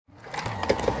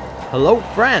Hello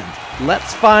friend,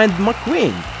 let's find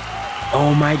McQueen.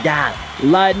 Oh my god,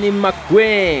 Lightning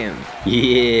McQueen!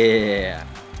 Yeah!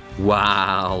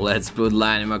 Wow, let's put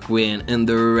Lightning McQueen in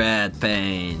the red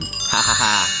paint.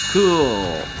 Hahaha,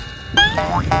 cool!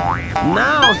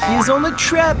 Now he's on the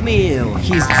treadmill.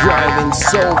 He's driving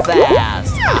so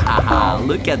fast. Hahaha,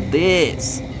 look at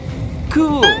this.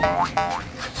 Cool!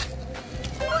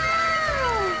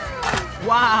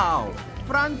 Wow,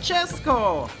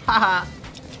 Francesco! Haha.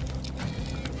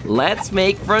 Let's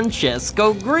make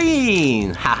Francesco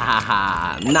green! Ha ha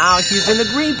ha! Now he's in the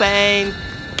green paint!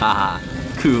 Haha,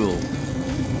 cool!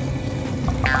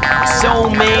 So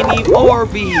many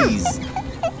Orbeez!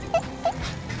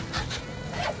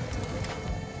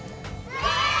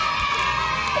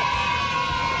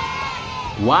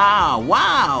 Wow,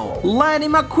 wow!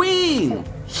 Lightning McQueen!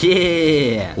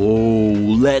 Yeah! Oh,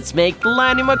 let's make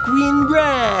Lightning McQueen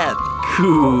red!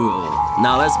 Cool!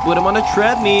 Now let's put him on a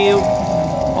treadmill!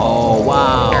 Oh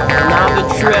wow, now the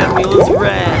treadmill is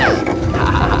red!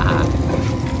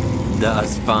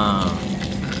 That's fun!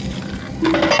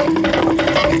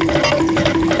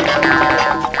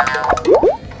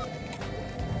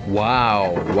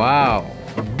 Wow,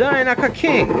 Dinoca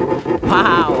King!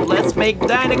 Wow, let's make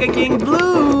Dinoca King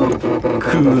blue!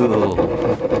 Cool!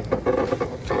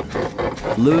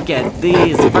 Look at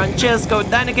this, Francesco,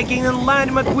 Dinoca King and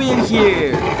Lightning McQueen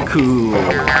here! Cool!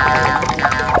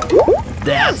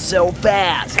 That's so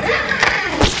fast!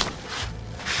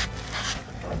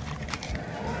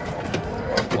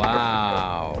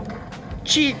 Wow!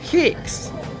 Chick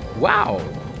Hicks! Wow!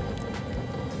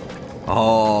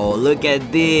 Oh, look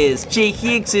at this! Chick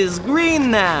Hicks is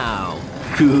green now!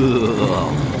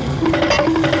 Cool!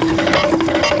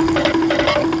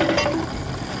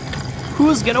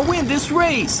 Who's gonna win this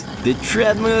race? The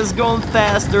treadmill is going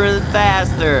faster and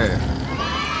faster!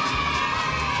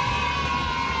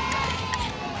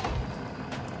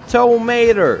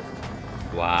 Tomater!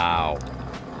 Wow!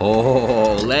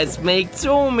 Oh, let's make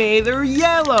Tomater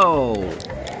yellow!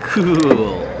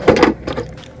 Cool!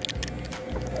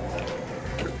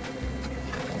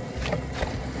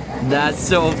 That's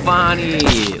so funny!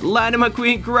 Lightning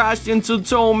McQueen crashed into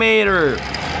Tomater!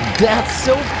 That's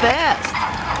so fast!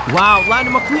 Wow,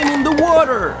 Lightning McQueen in the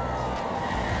water!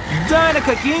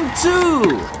 Dinoca King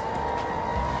too!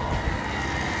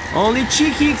 Only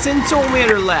Chick Hicks and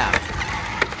Tomater left!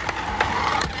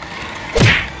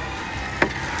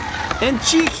 And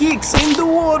Chick Hicks in the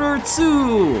water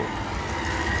too!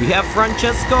 We have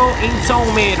Francesco and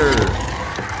Tomater!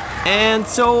 And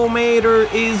Tomater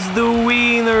is the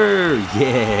winner!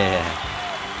 Yeah!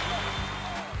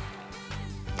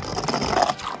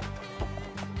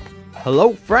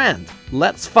 Hello friend,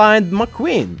 let's find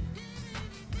McQueen.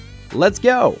 Let's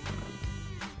go!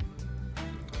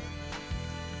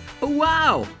 Oh,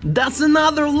 wow! That's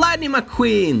another Lightning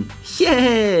McQueen!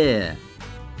 Yeah!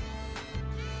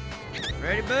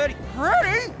 Ready, buddy?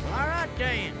 Ready? All right,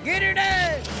 Dan. Get it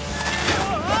in!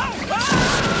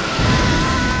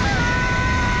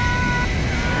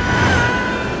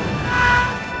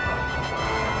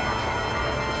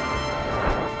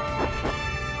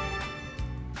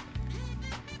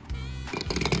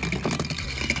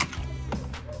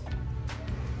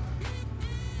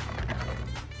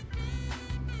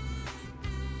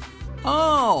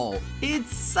 Oh,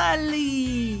 it's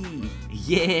Sally!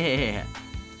 Yeah!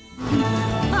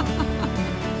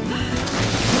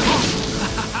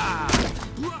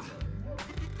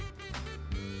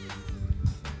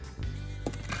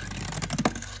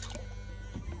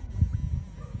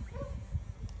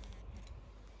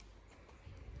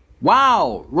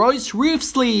 Wow, Royce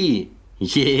Reefsley!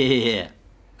 Yeah!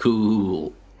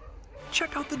 Cool!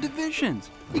 Check out the divisions.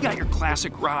 You got your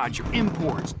classic rods, your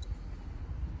imports.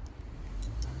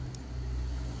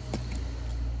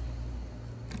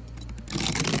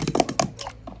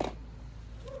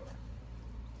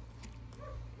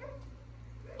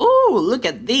 Oh, look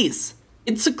at this!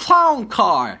 It's a clown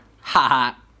car!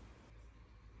 Haha!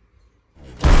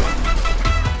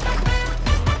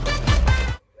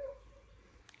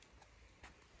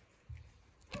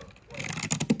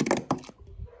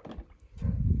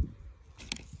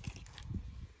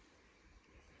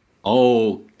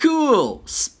 Oh, cool!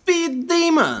 Speed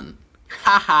Demon!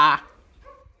 Haha!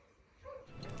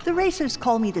 The racers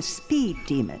call me the Speed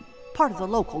Demon, part of the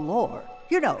local lore.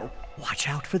 You know, watch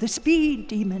out for the Speed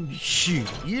Demon. Shoot,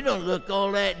 you don't look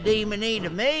all that demon-y to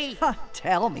me. Ha,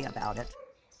 tell me about it.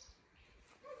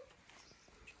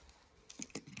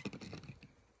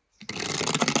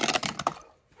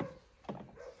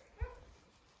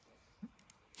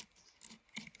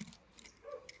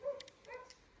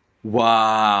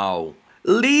 Wow!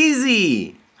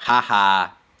 Lizzie!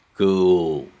 Haha,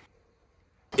 cool.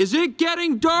 Is it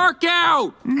getting dark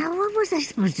out? Now, what was I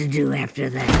supposed to do after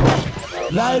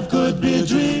that? Life could be a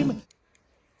dream.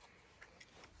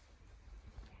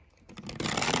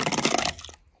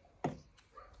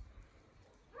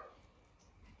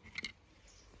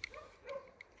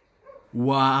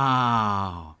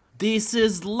 Wow, this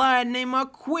is Lightning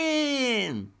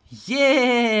McQueen!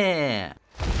 Yeah!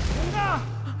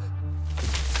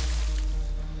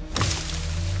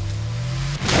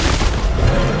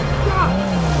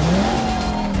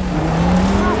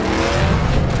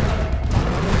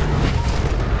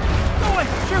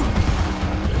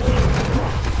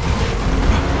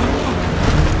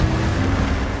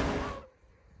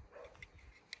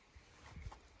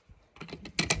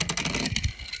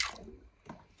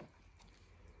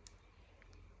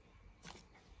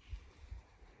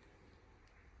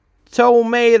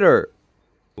 Tomato.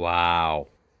 Wow.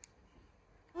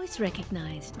 Voice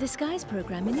recognized. Disguise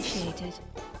program initiated.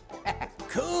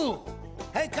 Cool.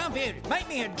 Hey, computer, make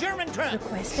me a German truck.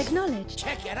 Request acknowledged.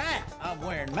 Check it out. I'm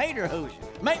wearing mater hoses.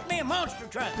 Make me a monster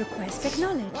truck. Request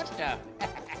acknowledged. What the?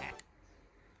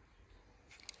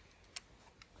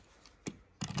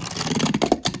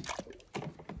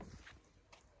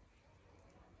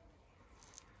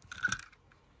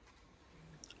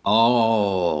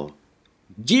 Oh,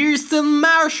 Jason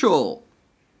Marshall!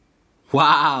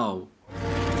 Wow!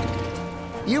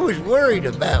 You was worried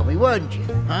about me, wasn't you?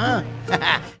 Huh?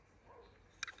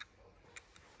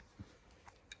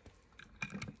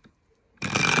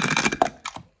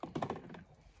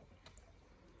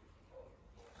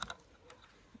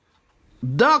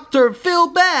 Dr. Phil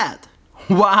Bad!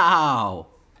 Wow!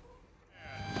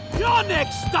 Your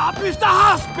next stop is the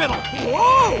hospital!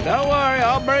 Whoa! Don't worry,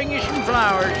 I'll bring you some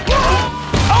flowers.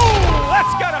 Oh,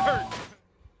 that's gotta hurt!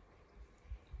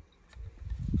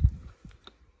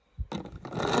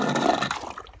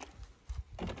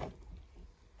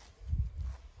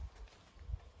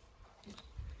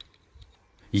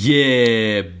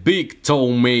 Yeah, big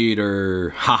tomato!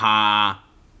 Haha!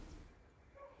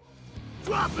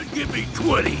 Drop and give me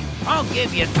 20. I'll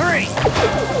give you 3.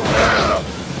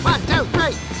 1, 2,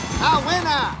 3. A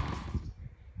winner.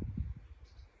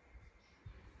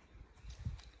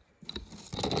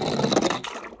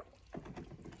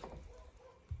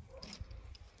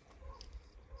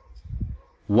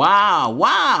 Wow,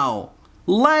 wow!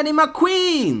 Lightning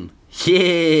McQueen!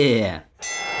 Yeah!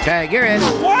 Tag, you're in.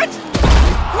 What?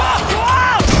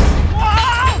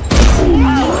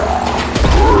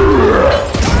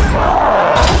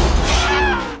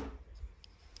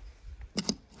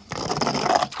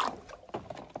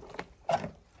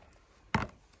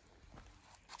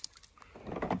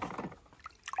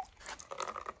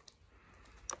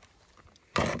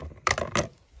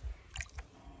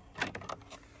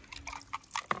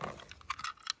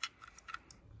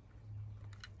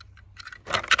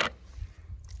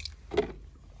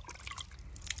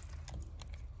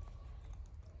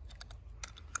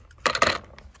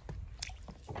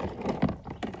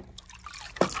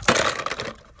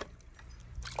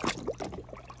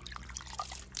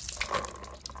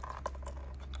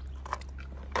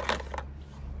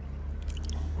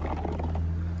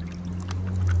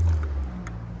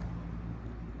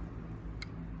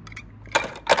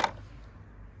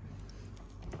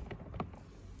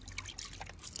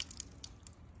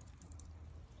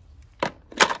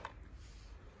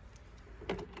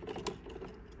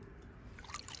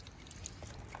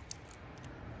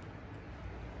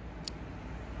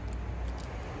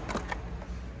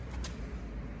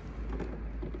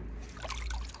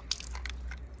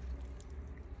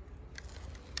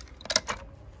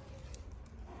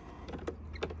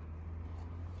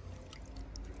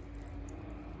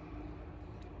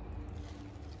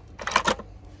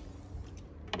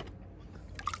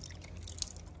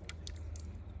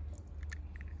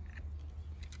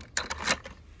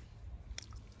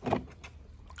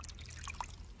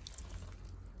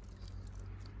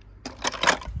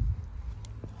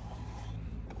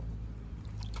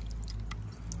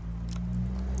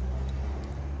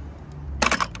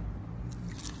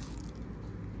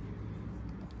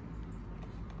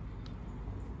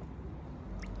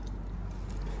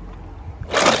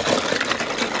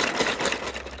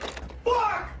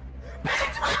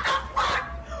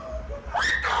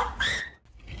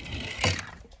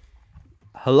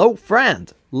 Hello,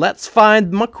 friend. Let's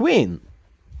find McQueen.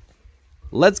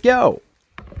 Let's go.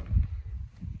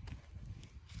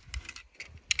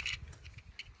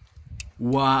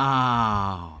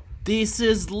 Wow! This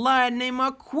is Lightning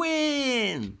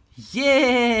McQueen!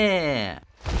 Yeah!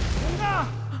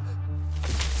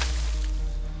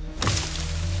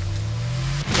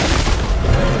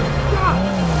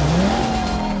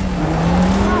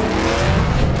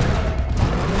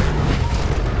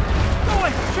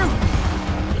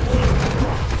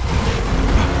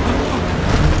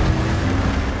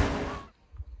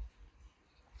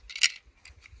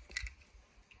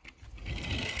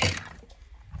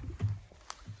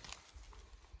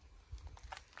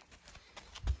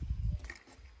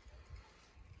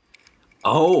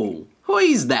 Oh, who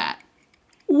is that?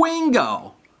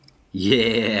 Wingo!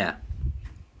 Yeah!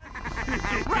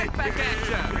 Right back at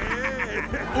ya!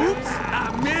 Oops,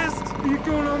 I missed! You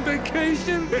going on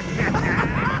vacation?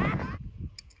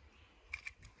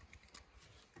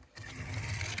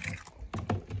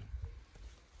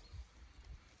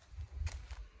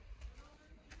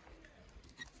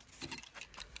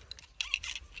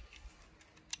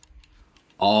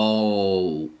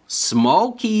 Oh,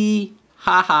 Smokey!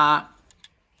 Haha!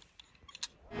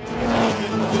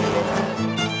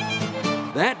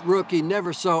 That rookie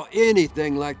never saw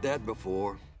anything like that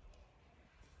before.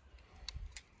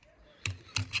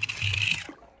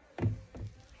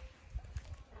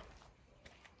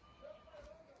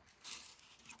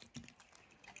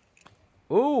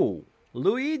 Oh,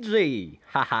 Luigi!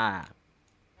 Haha!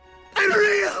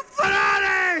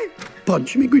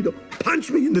 Punch me, Guido. Punch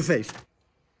me in the face.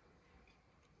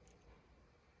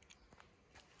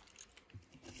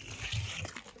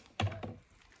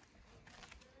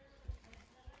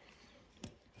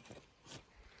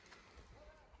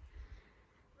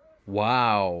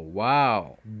 Wow,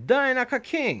 wow! Dynaka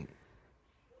King!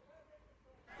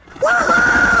 Hey,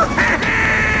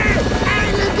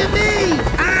 look at me!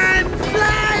 I'm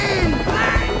flying!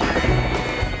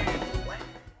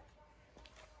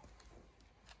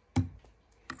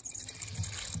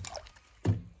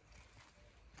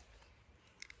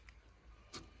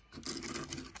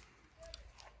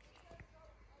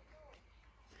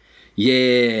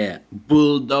 Yeah!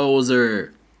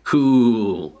 Bulldozer!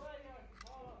 Cool!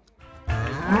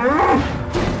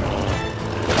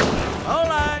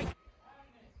 Alright!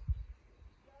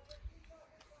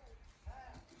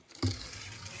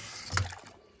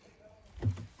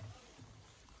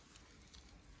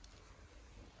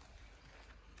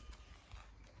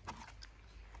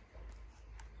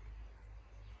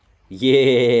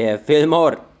 Yeah!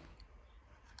 Fillmore!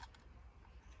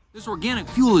 This organic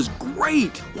fuel is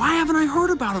great! Why haven't I heard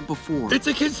about it before? It's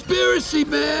a conspiracy,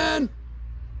 man!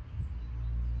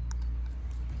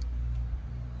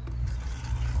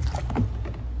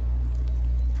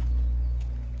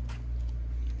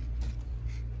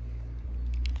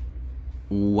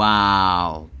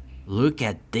 Wow! Look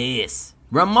at this!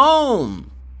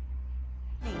 Ramon!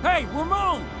 Hey,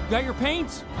 Ramon! Got your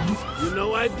paints? You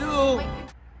know I do.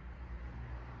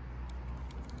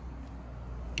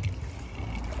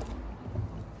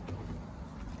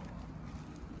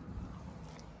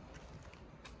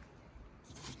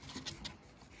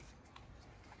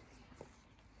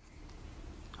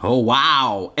 Oh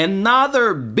wow!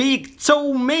 Another big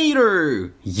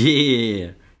tomato!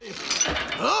 Yeah!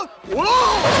 Huh? Whoa!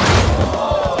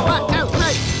 1, 2, 3,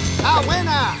 a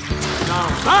winner! Now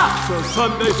that's a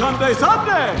Sunday, Sunday,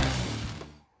 Sunday!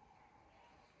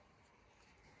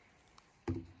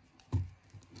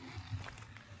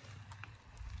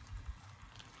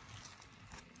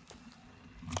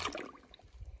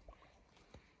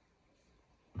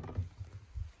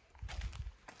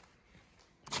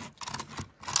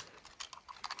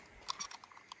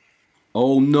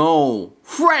 Oh no!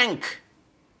 Frank!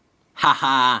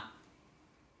 Haha!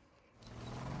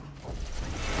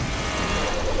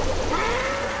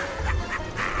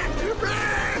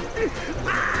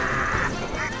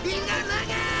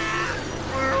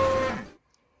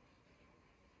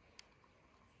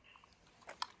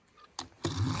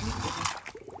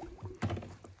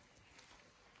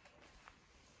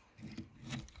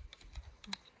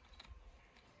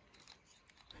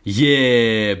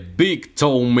 Yeah, big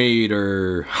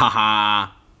tomato.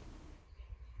 Haha.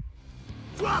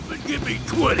 Drop and give me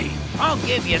 20. I'll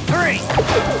give you 3.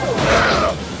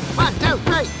 1, 2,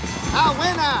 3, a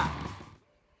winner!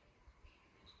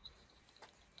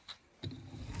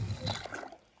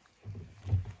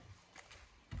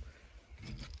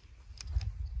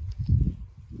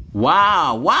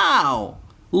 Wow, wow!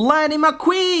 Lightning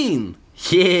McQueen!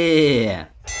 Yeah!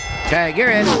 Tag, you're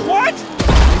in. What?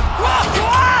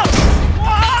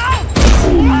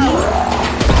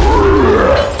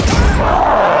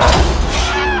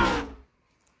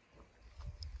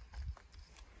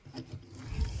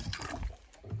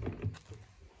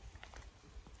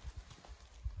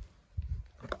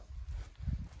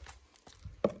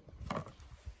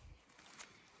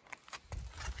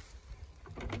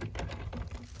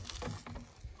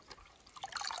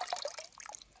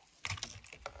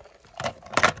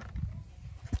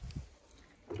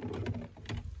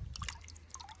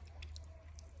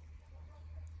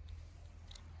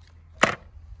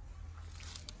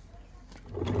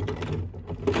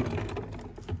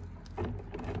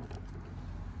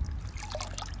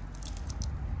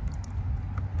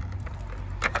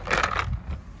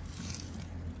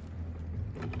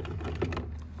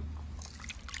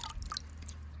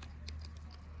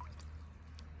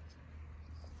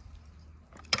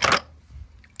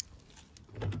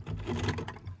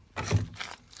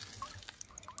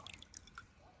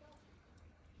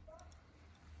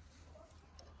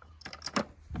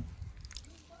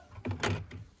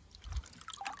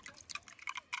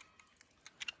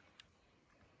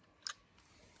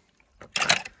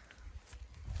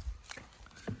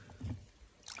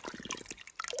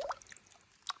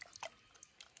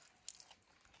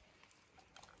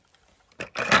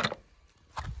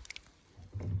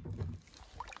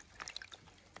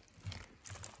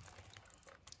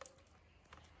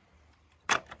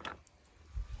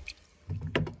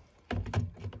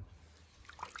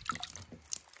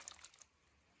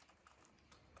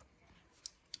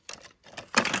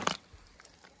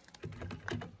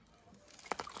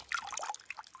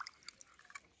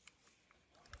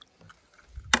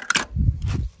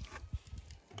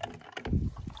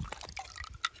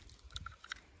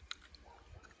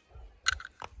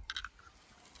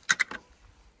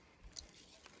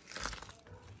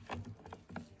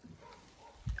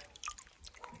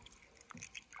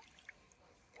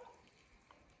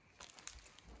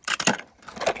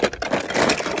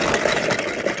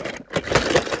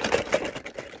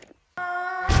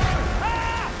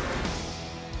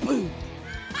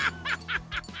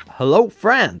 Hello,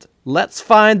 friend. Let's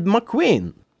find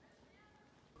McQueen.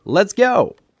 Let's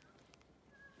go.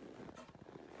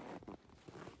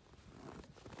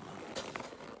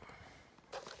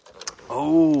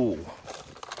 Oh,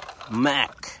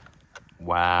 Mac.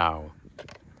 Wow.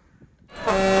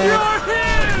 You're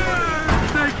here!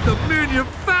 Thank the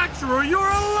manufacturer you're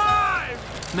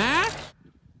alive! Mac?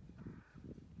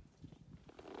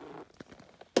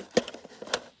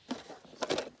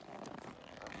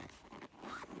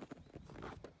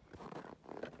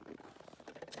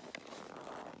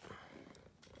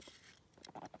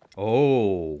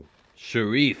 Oh,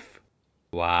 Sharif.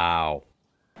 Wow.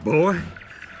 Boy,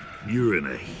 you're in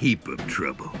a heap of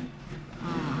trouble.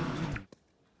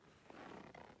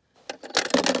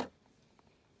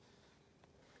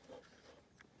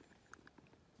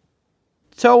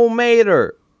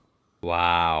 Tomato.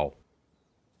 Wow.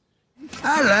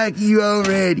 I like you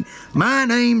already. My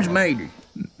name's Mater.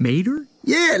 Mater?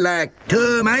 Yeah, like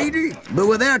tomato, but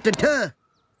without the tuh.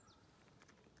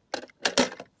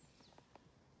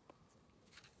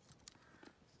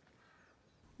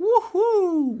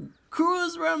 Woohoo!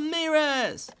 Cruz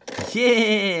Ramirez!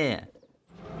 Yeah!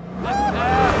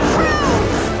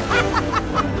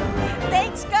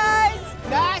 Thanks, guys.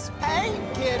 Nice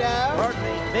paint, kiddo. Pardon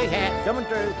me. Big hat coming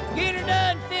through. Get her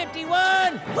done,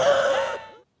 51!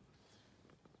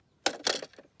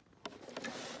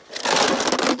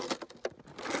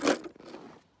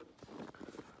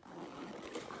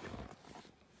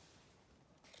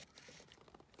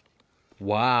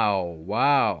 Wow,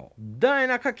 wow.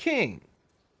 Dynaka King.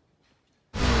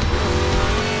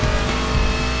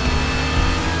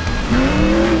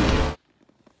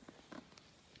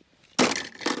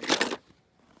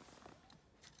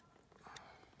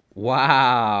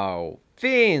 Wow,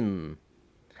 Finn.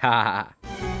 Ha.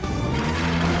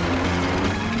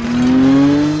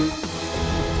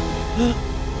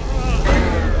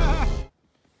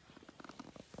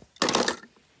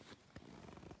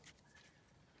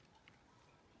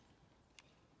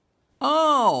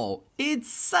 Oh,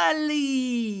 it's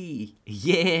Sally!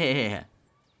 Yeah!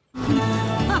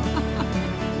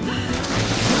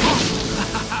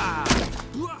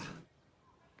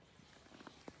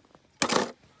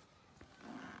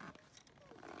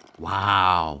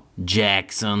 Wow,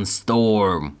 Jackson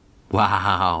Storm.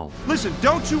 Wow. Listen,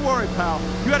 don't you worry, pal.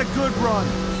 You had a good run.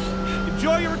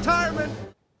 Enjoy your retirement.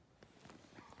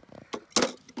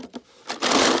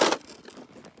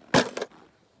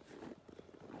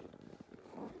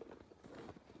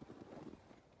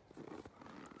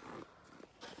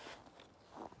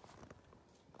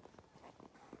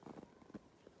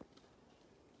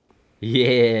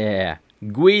 Yeah,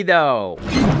 Guido.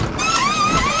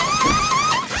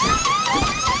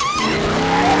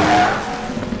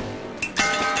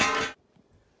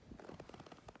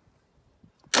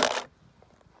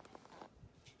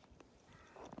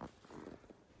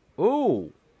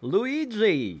 Ooh,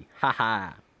 Luigi.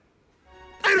 Haha.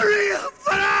 Unreal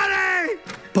Ferrari!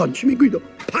 Punch me, Guido.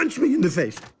 Punch me in the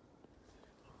face.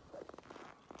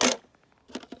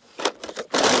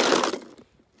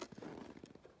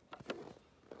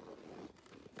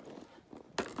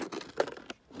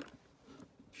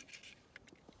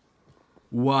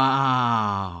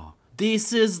 Wow.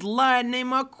 This is Lightning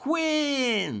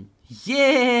McQueen.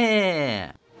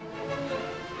 Yeah.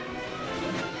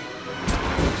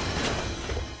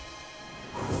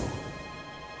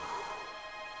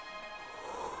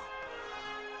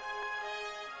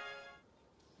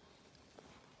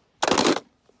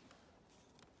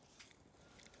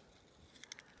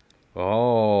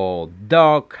 Oh,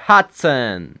 Doc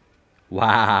Hudson.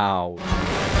 Wow.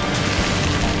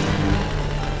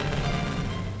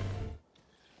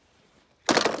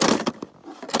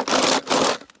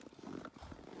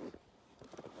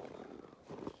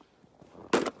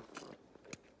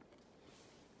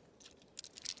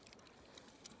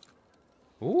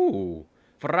 Ooh,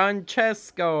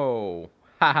 Francesco.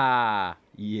 Haha.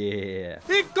 Yeah.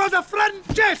 It goes a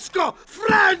Francesco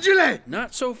Fragile!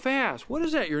 Not so fast. What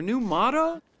is that, your new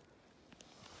motto?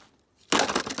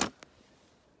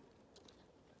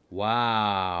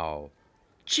 Wow.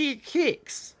 Cheek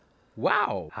Hicks.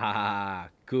 Wow. Haha.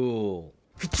 Cool.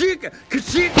 Kachika!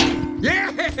 Kachika!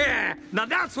 Yeah! Now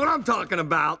that's what I'm talking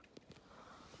about!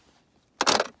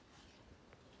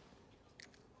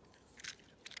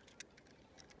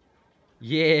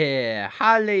 Yeah,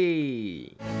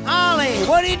 Holly. Ollie,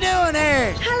 what are you doing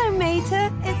here? Hello,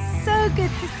 Mater. It's so good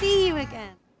to see you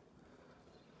again.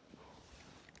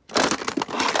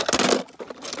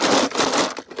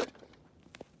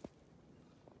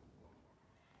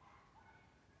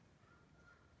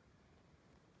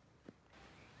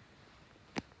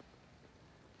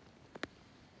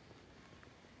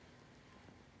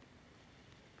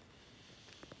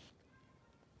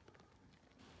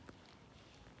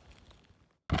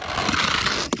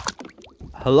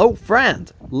 Hello,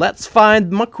 friend. Let's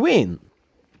find McQueen.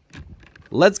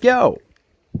 Let's go.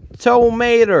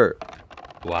 Tomato.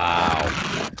 Wow.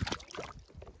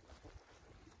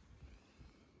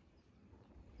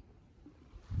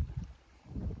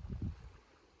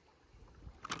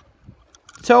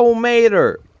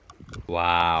 Tomato.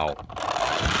 Wow.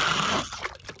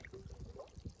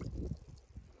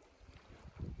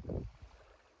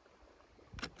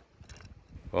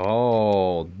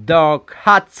 Oh, Doc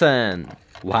Hudson.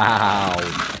 Wow.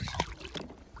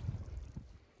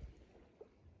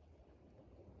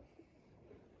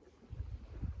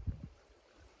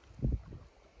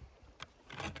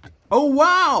 Oh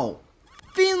wow!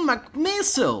 Finn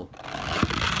McMissile!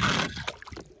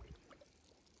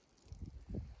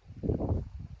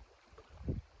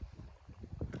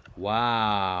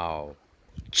 Wow.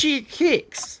 Chick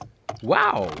Hicks.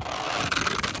 Wow.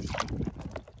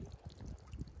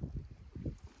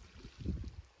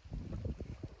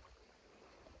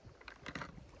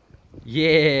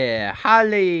 Yeah,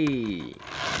 Holly.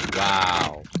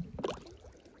 Wow.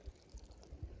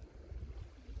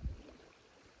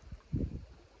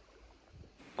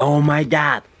 Oh my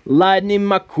God, Lightning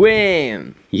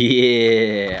McQueen.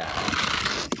 Yeah.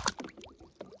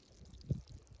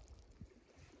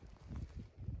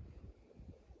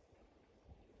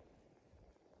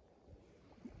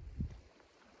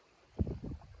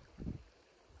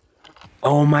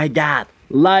 Oh my God,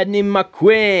 Lightning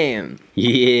McQueen.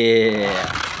 Yeah.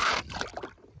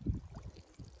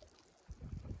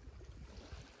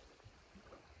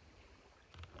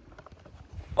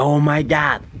 Oh my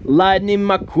God, Lightning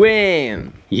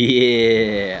McQueen.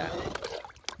 Yeah.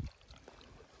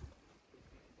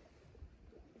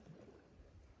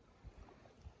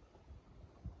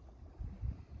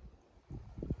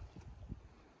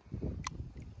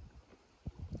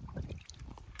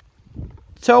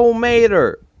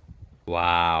 Tomato.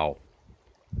 Wow.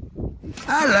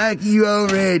 I like you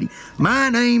already. My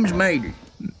name's Mater.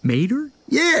 Mater?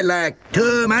 Yeah, like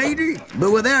tomato,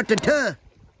 but without the tuh.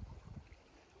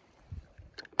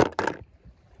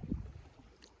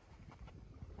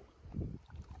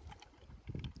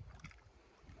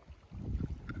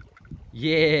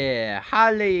 Yeah,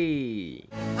 Holly.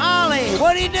 Ollie,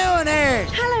 what are you doing here?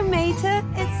 Hello, Mater.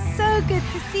 It's so good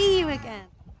to see you again.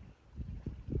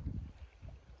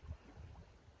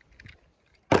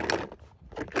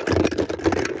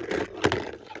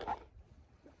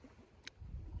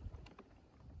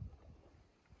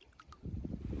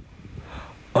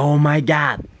 Oh my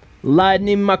God,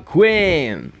 Lightning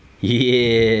McQueen.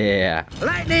 Yeah.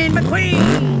 Lightning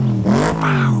McQueen!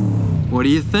 Wow. What do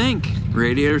you think?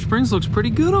 Radiator Springs looks pretty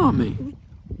good on me.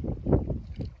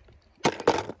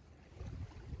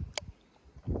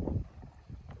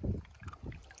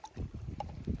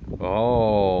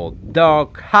 Oh,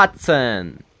 Doc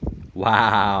Hudson.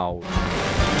 Wow.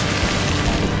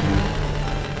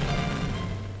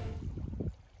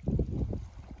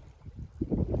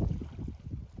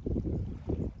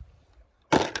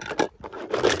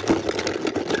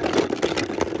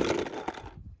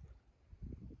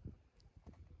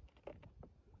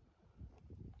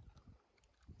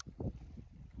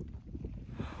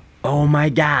 Oh my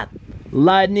God,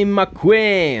 Lightning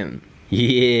McQueen.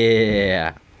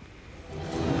 Yeah.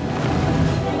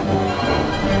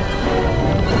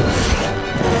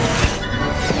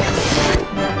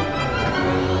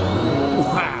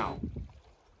 Wow.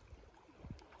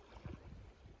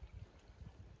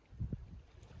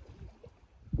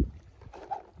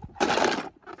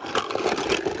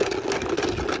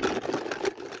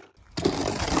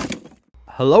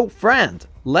 Hello, friend.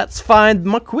 Let's find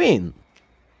McQueen.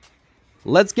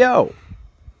 Let's go.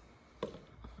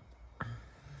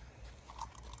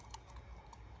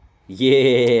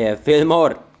 Yeah,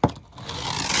 Fillmore.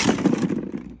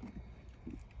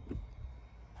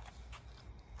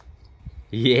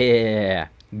 Yeah,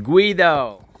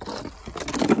 Guido.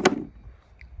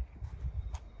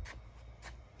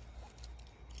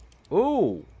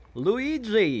 Ooh,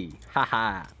 Luigi.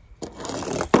 Haha.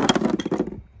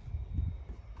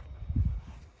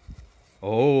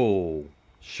 Oh,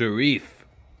 Sharif.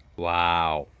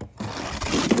 Wow.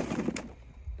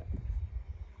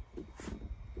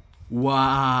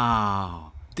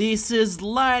 Wow, this is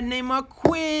Lightning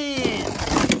McQueen!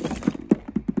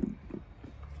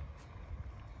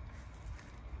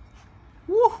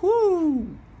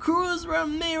 Woohoo! Cruz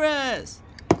Ramirez!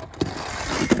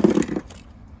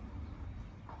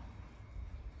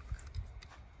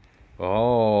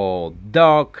 Oh,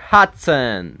 Doc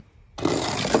Hudson.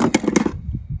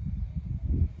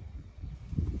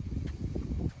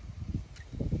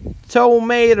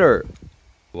 Tomato.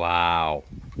 Wow.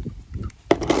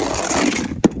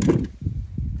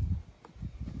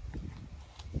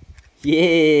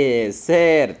 Yeah,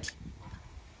 search.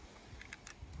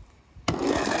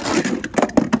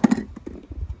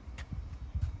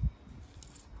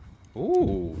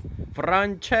 Ooh,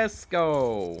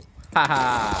 Francesco.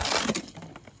 Haha.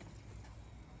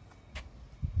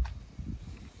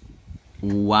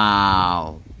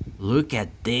 Wow, look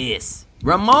at this.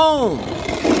 Ramon!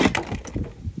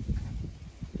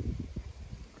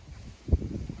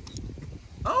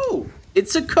 Oh,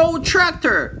 it's a coal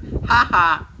tractor.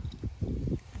 Haha.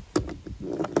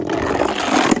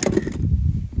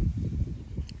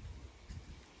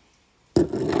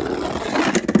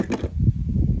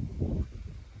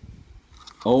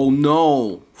 Oh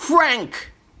no,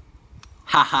 Frank!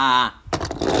 Haha.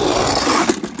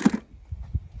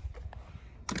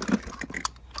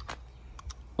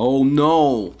 Oh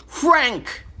no,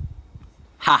 Frank!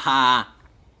 Haha.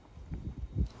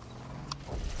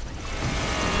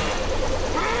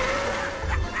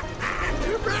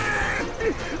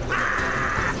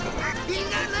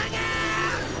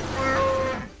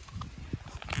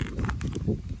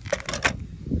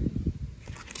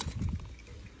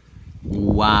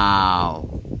 Wow,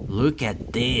 look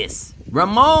at this.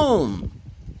 Ramon!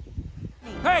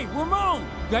 Hey, Ramon!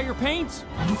 Got your paints?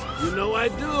 You know I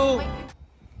do.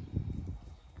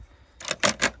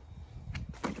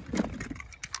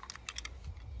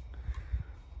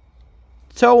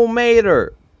 Tomato.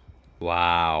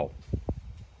 Wow.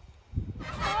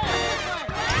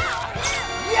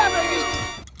 Yeah, baby!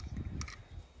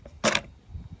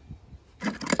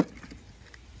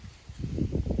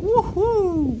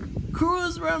 Woohoo!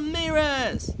 Cruz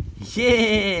Ramirez!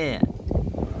 Yeah!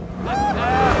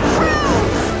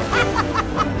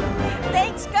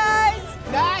 Thanks, guys!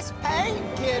 Nice paint,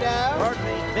 kiddo. Pardon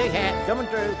me, big hat coming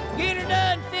through. Get her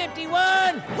done,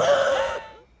 51!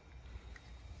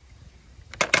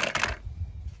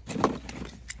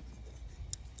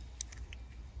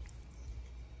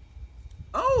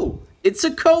 Oh, it's a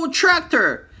coal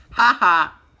tractor!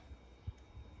 Haha!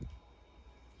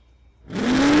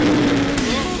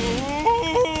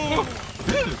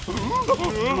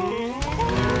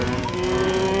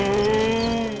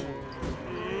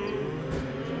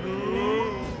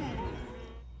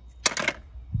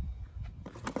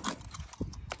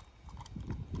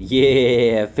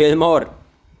 Yeah, Fillmore.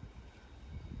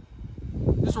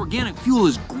 This organic fuel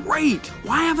is great.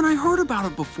 Why haven't I heard about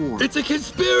it before? It's a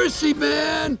conspiracy,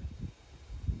 man.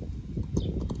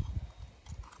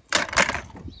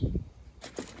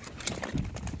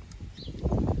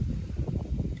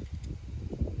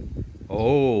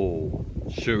 Oh,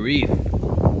 Sharif.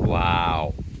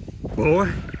 Wow.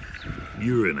 Boy,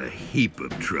 you're in a heap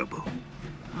of trouble.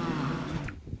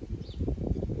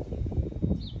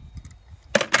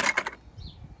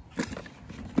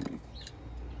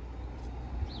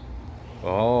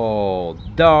 Oh,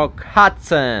 Doc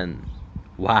Hudson.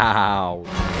 Wow.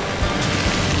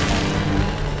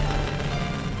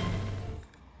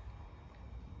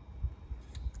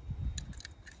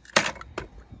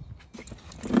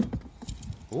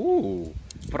 Ooh,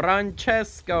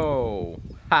 Francesco.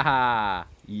 Haha.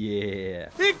 Yeah.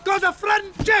 It goes a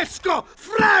Francesco!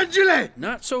 Fragile!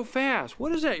 Not so fast.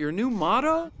 What is that, your new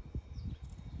motto?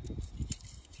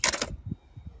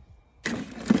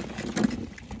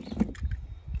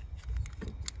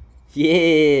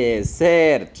 Yeah,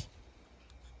 search.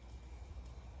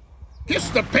 Kiss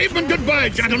the pavement goodbye,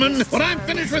 gentlemen. When I'm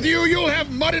finished with you, you'll have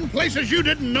mud in places you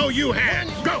didn't know you had.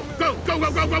 Go, go, go,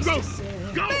 go, go, go, go!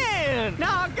 Go! Man,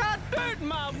 now I got dirt in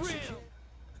my wheel.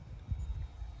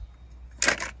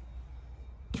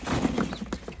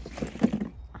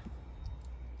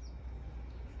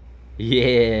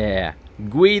 Yeah.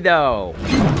 Guido.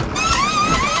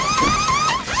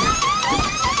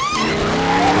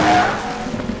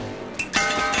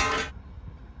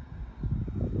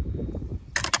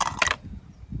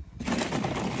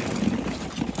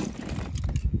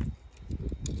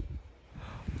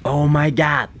 Oh my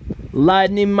god,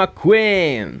 Lightning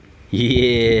McQueen!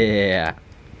 Yeah!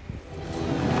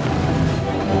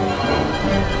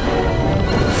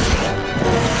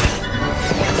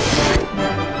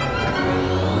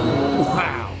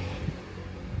 Wow.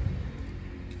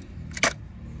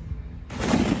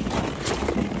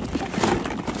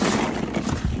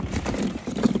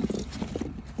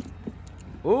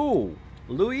 Oh,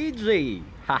 Luigi!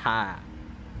 Haha!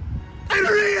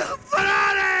 Unreal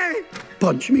Ferrari!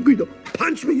 Punch me, Guido.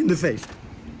 Punch me in the face.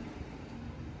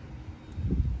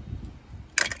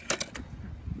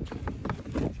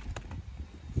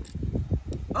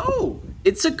 Oh,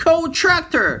 it's a coal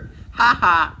tractor!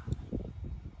 Haha!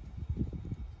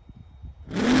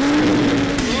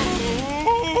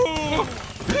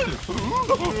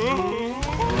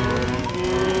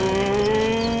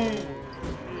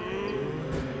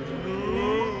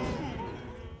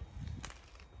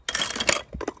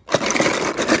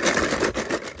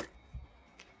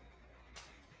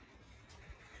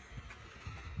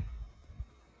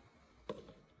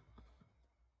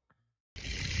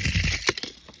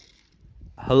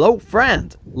 Hello,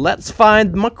 friend. Let's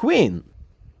find McQueen.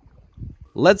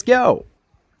 Let's go.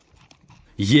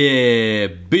 Yeah,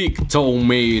 big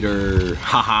tomato.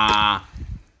 Haha.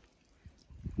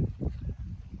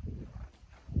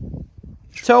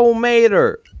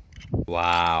 Tomato.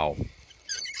 Wow.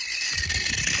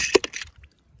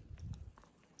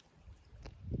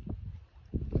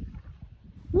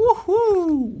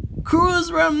 Woohoo!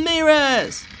 Cruz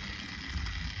Ramirez!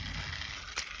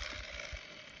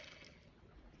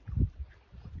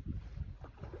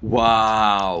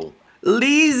 Wow!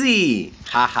 Lizzie!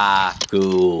 Haha,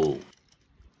 cool.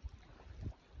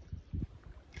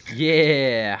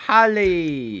 Yeah,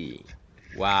 Holly.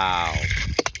 Wow.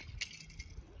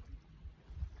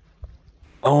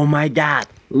 Oh my god!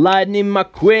 Lightning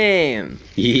McQueen!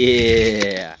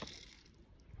 Yeah!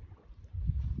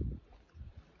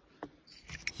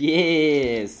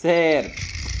 Yeah, sir!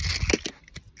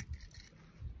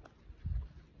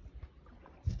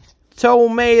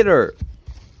 Tomato.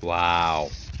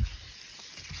 Wow.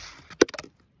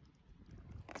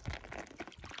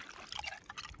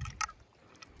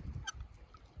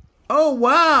 Oh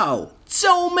wow!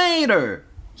 Tomato!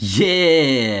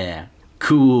 Yeah!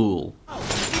 Cool!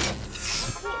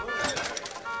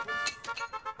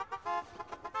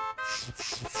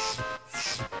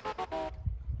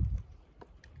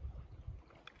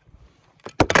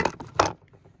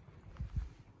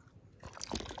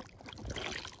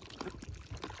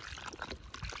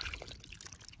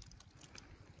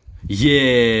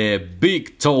 Yeah,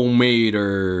 big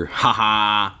tomato.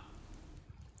 Haha.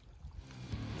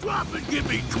 Drop and give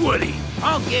me 20.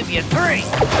 I'll give you 3.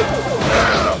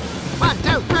 1,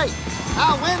 2, 3.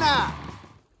 A winner!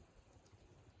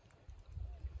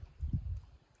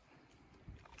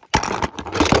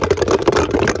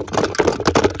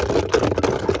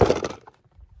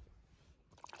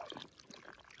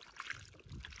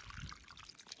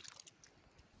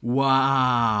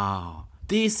 Wow.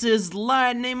 This is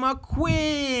Lightning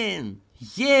McQueen.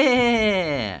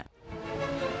 Yeah.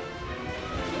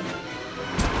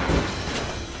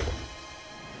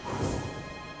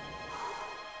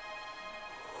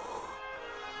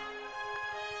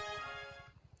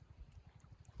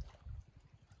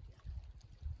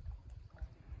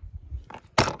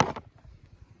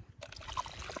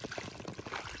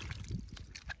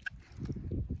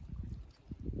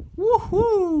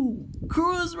 Woohoo!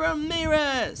 Cruz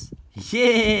Ramirez!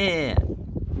 Yeah!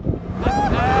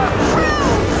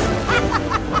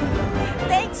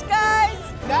 Thanks, guys!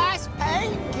 Nice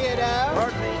paint, kiddo.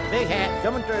 Pardon me, big hat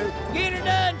coming through. Get her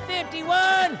done,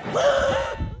 51!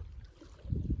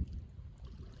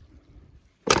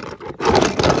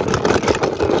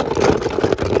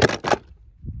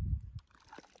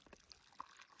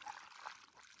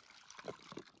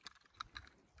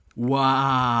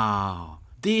 Wow!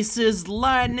 This is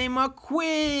Lightning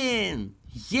McQueen!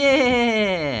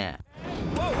 Yeah!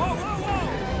 You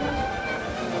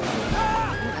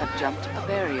have jumped a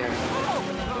barrier.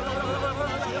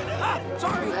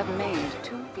 You have made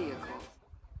 2 vehicles.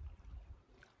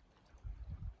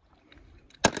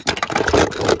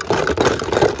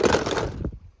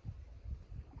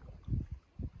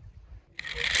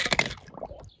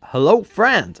 Hello,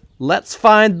 friend. Let's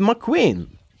find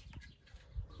McQueen.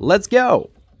 Let's go.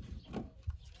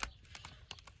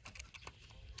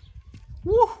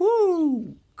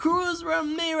 Woohoo! Cruz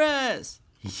Ramirez!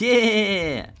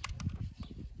 Yeah!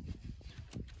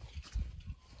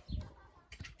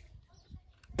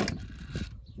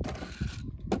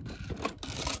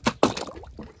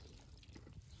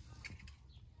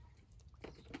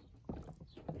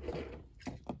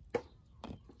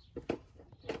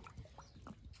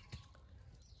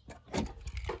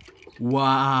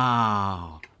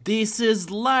 Wow! This is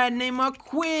Lightning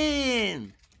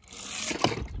McQueen!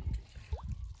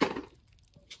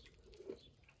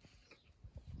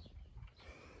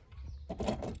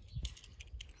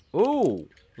 Oh,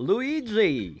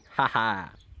 Luigi. Haha.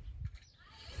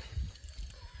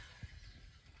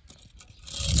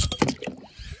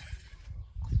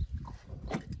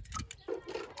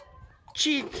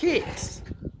 Cheap kicks.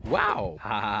 Wow.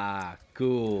 Haha,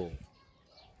 cool.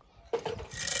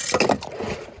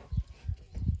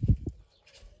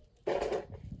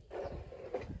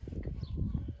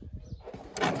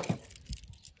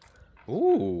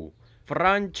 Ooh,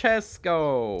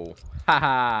 Francesco.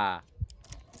 Haha.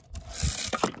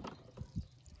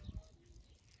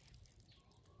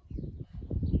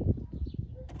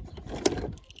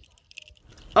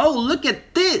 Oh, look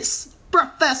at this!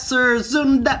 Professor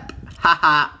zoomed up!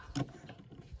 Haha!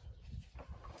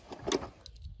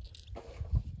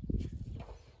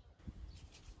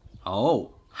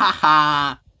 Oh,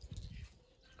 haha!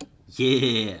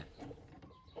 Yeah.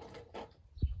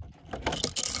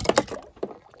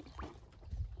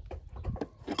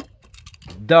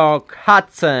 Doc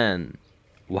Hudson.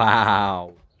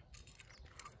 Wow.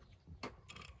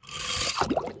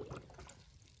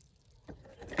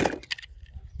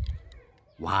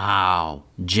 Wow.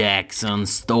 Jackson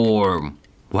Storm.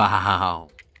 Wow.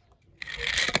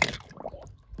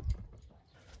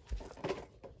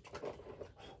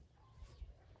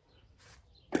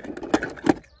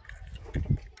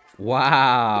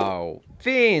 Wow.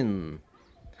 Finn.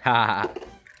 Ha.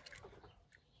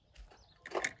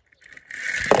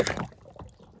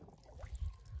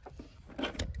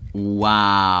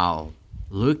 Wow.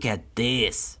 Look at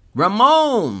this.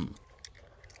 Ramon.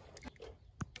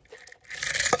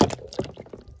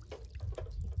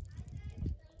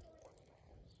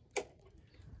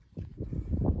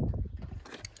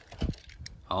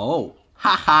 Oh,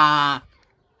 haha.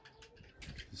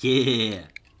 Yeah.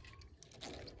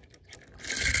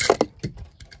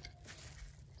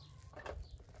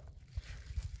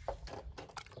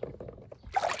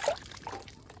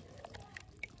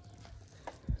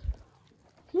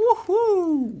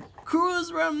 Woohoo!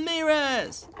 Cruz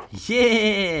Ramirez!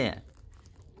 Yeah!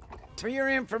 For your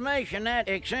information, that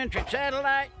eccentric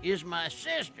satellite is my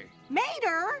sister.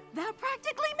 Mater, that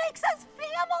practically makes us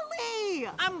family.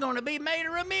 I'm gonna be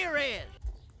Mater Ramirez.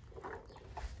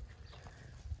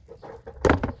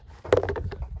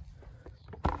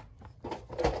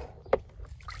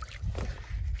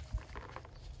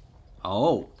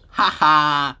 Oh,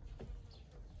 haha!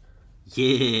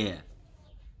 Yeah!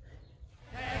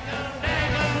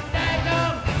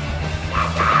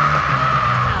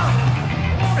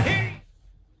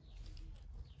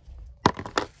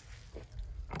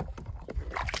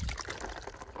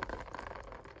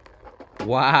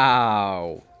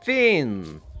 Wow.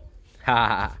 Finn.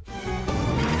 Ha.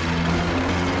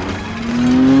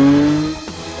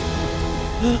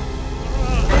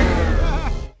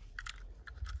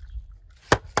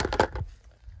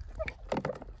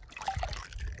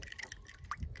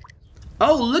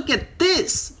 Oh, look at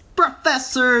this!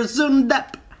 Professor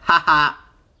Zundap! Haha!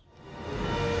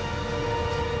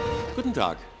 Guten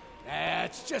Tag.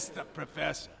 It's just the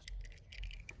professor.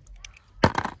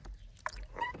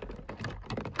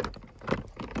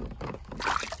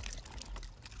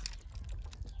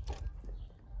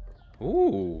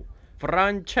 Ooh.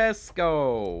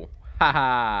 Francesco.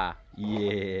 Haha.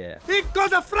 Yeah. It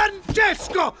goes a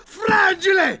Francesco!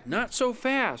 Fragile! Not so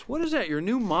fast. What is that, your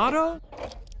new motto?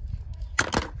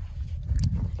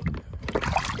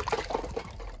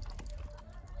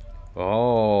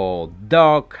 Oh,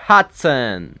 Doc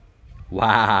Hudson.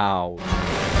 Wow.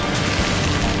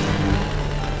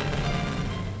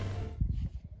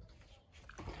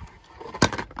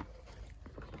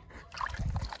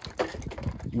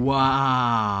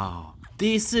 Wow!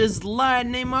 This is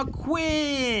Lightning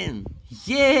McQueen!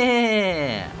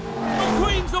 Yeah!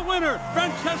 McQueen's the winner!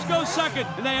 Francesco's second,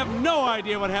 and they have no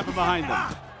idea what happened behind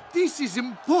them. This is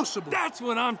impossible! That's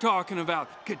what I'm talking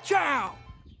about. Ka-chow!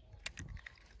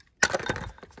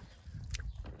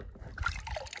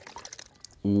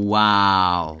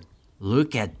 Wow!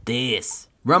 Look at this!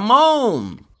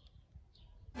 Ramon!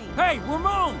 Hey,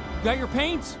 Ramon! You got your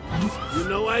paints? You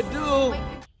know I do!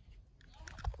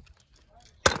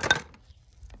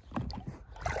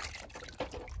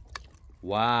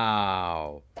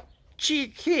 Wow.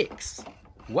 Cheek Hicks.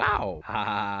 Wow.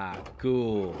 Haha.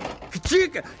 Cool.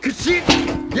 Kachika!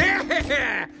 Kachika!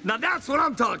 Yeah! Now that's what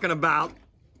I'm talking about!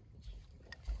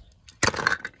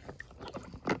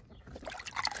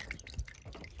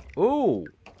 Ooh.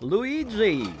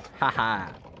 Luigi.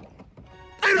 Haha.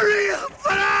 Unreal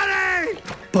Ferrari!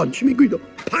 Punch me, Guido.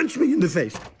 Punch me in the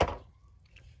face.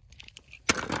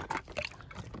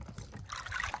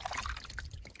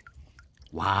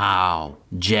 Wow!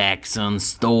 Jackson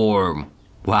Storm!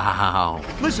 Wow!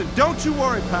 Listen, don't you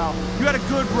worry, pal. You had a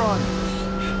good run.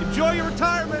 Enjoy your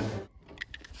retirement.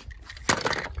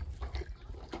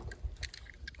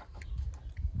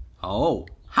 Oh!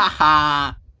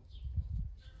 Haha!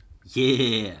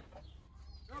 Yeah!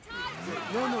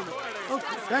 No.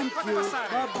 Okay, thank you.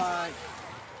 Bye-bye.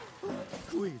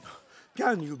 Guido,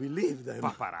 can you believe them?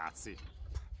 Paparazzi.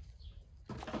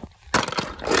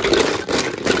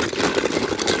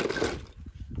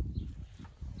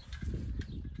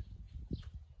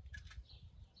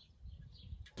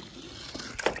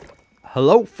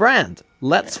 Hello, friend.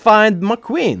 Let's find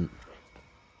McQueen.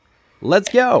 Let's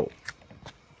go.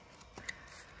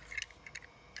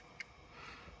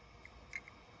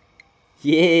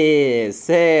 Yeah,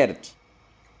 certo!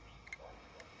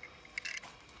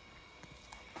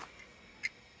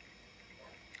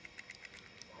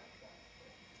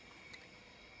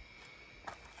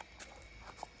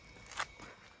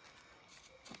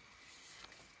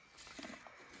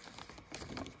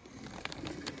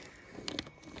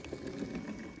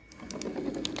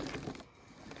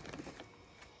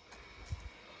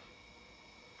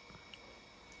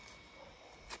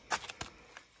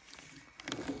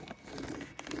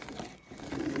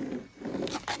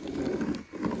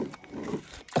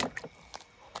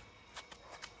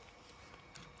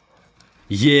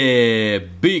 Yeah,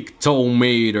 big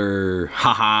tomato.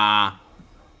 Haha.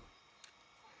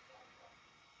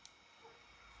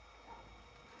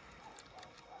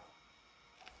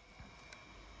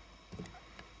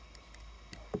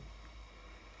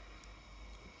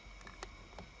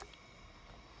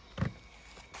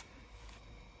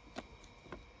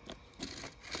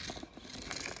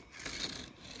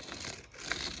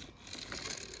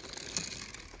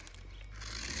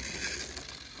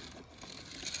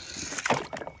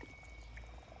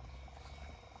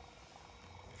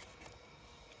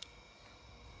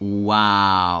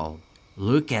 Wow,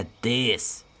 look at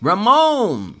this.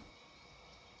 Ramon!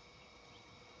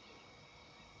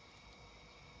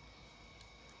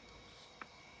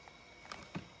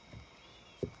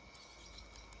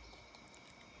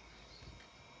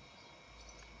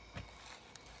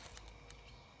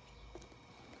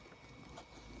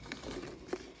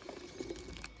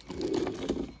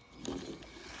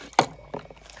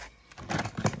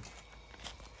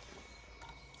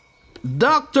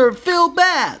 Doctor, feel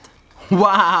bad!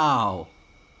 Wow!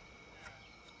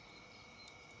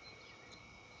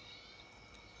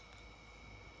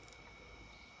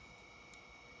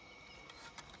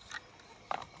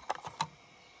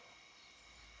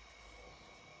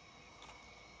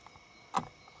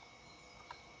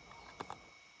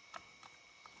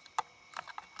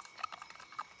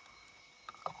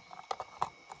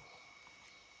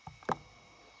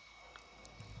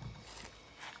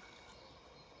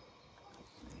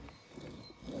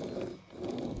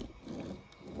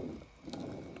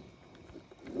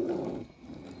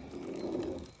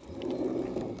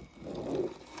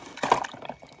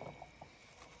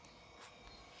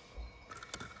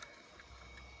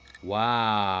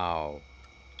 Wow!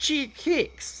 Cheek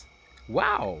kicks!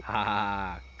 Wow!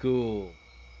 Haha, cool!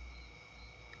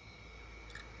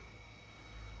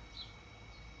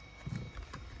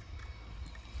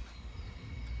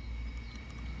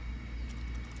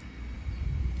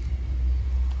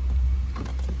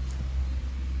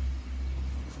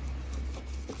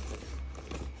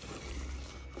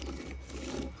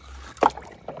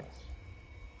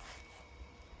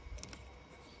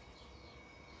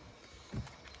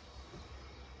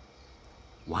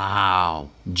 Wow,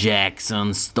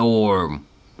 Jackson Storm.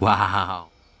 Wow.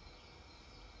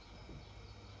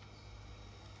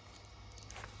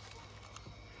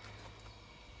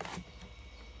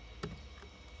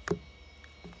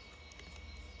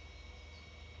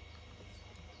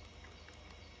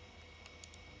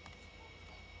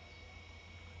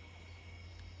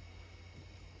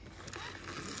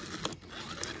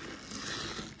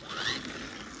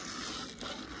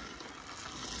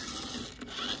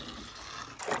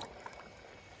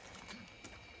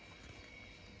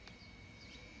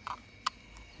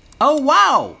 Oh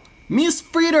wow! Miss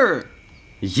Fritter!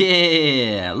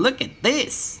 Yeah, look at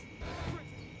this!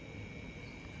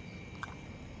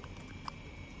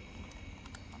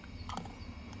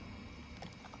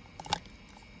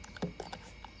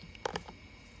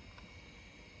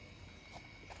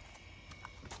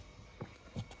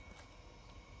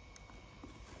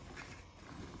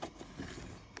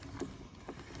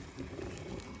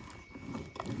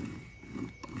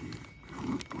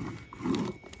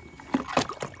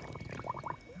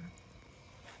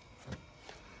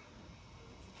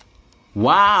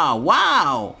 Wow,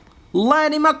 wow!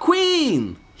 Lightning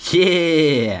McQueen!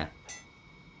 Yeah!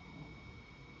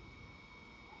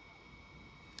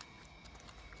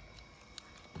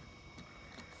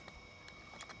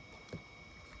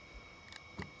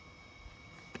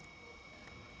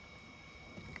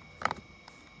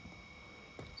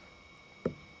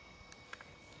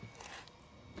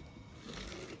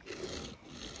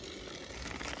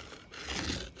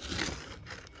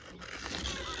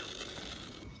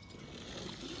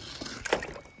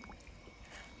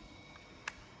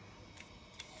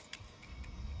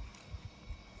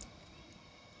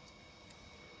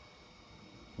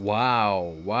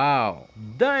 Wow, wow!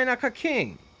 Dynaka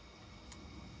King!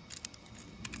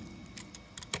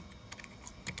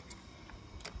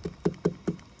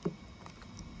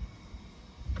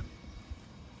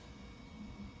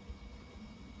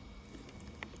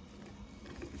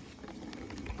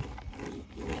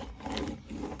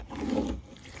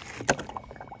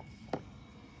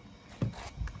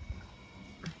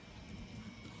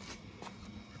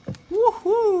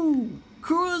 Woohoo!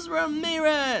 Cruz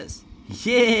Ramirez!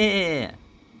 Yeah!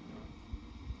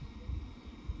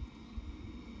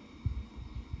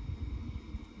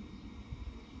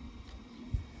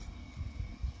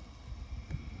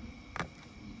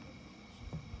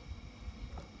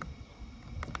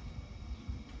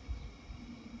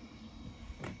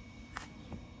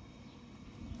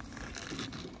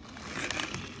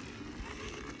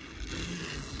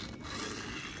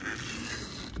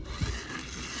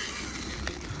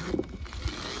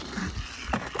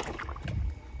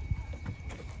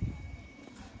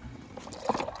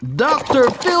 Dr.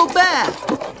 Feel Bad!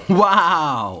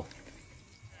 Wow!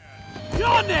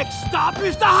 Your next stop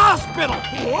is the hospital!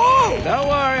 Whoa! Don't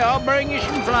worry, I'll bring you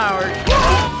some flowers.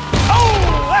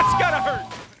 Oh, that's gotta hurt!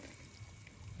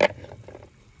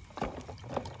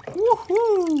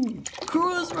 Woohoo!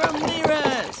 Cruz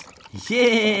Ramirez!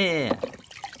 Yeah!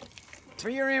 For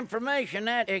your information,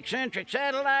 that eccentric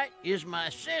satellite is my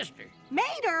sister.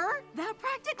 Mater? That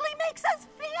practically makes us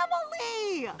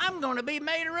family! I'm gonna be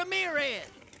Mater Ramirez.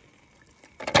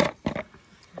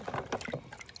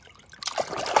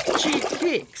 She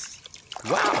kicks!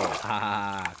 Wow!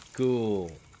 Ah,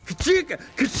 cool. Kachika!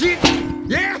 Kachika!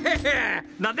 Yeah!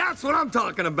 Now that's what I'm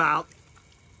talking about.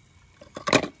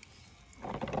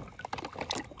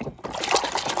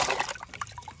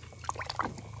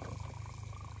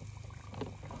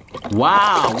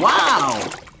 Wow! Wow!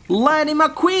 Lightning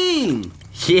McQueen!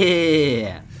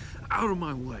 Yeah! Out of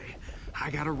my way. I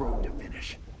got a road to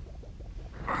finish.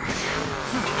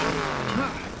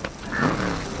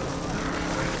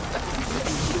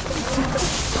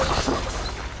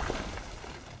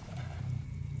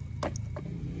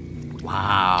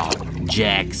 Wow!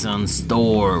 Jackson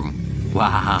Storm!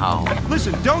 Wow!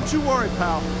 Listen, don't you worry,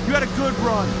 pal. You had a good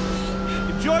run.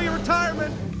 Enjoy your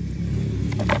retirement.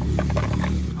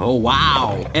 Oh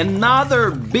wow! Another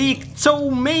big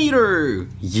tomato!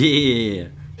 Yeah!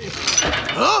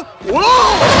 Huh?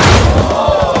 Whoa!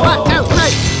 1, 2, 3,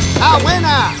 a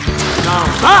winner! Now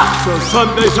that's a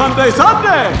Sunday, Sunday,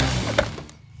 Sunday!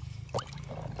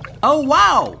 Oh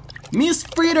wow! Miss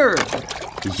Fritter!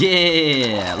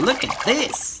 Yeah! Look at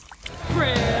this!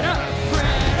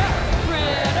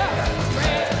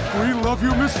 We love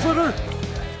you, Miss Fritter.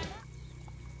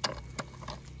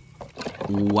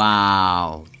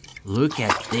 Wow! Look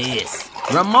at this!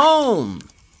 Ramon!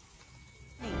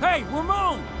 Hey,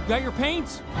 Ramon! Got your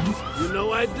paints? You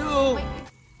know I do.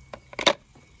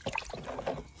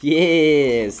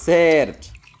 Yeah,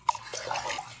 Serge!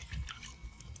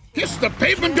 Kiss the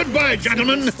pavement goodbye,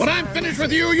 gentlemen. When I'm finished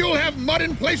with you, you'll have mud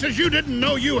in places you didn't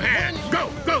know you had. Go,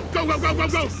 go, go, go, go, go,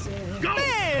 go! Go!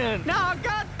 Man! Now I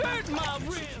got dirt in my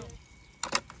rib!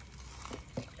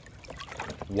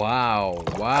 Wow,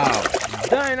 wow.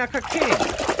 Dynaka King.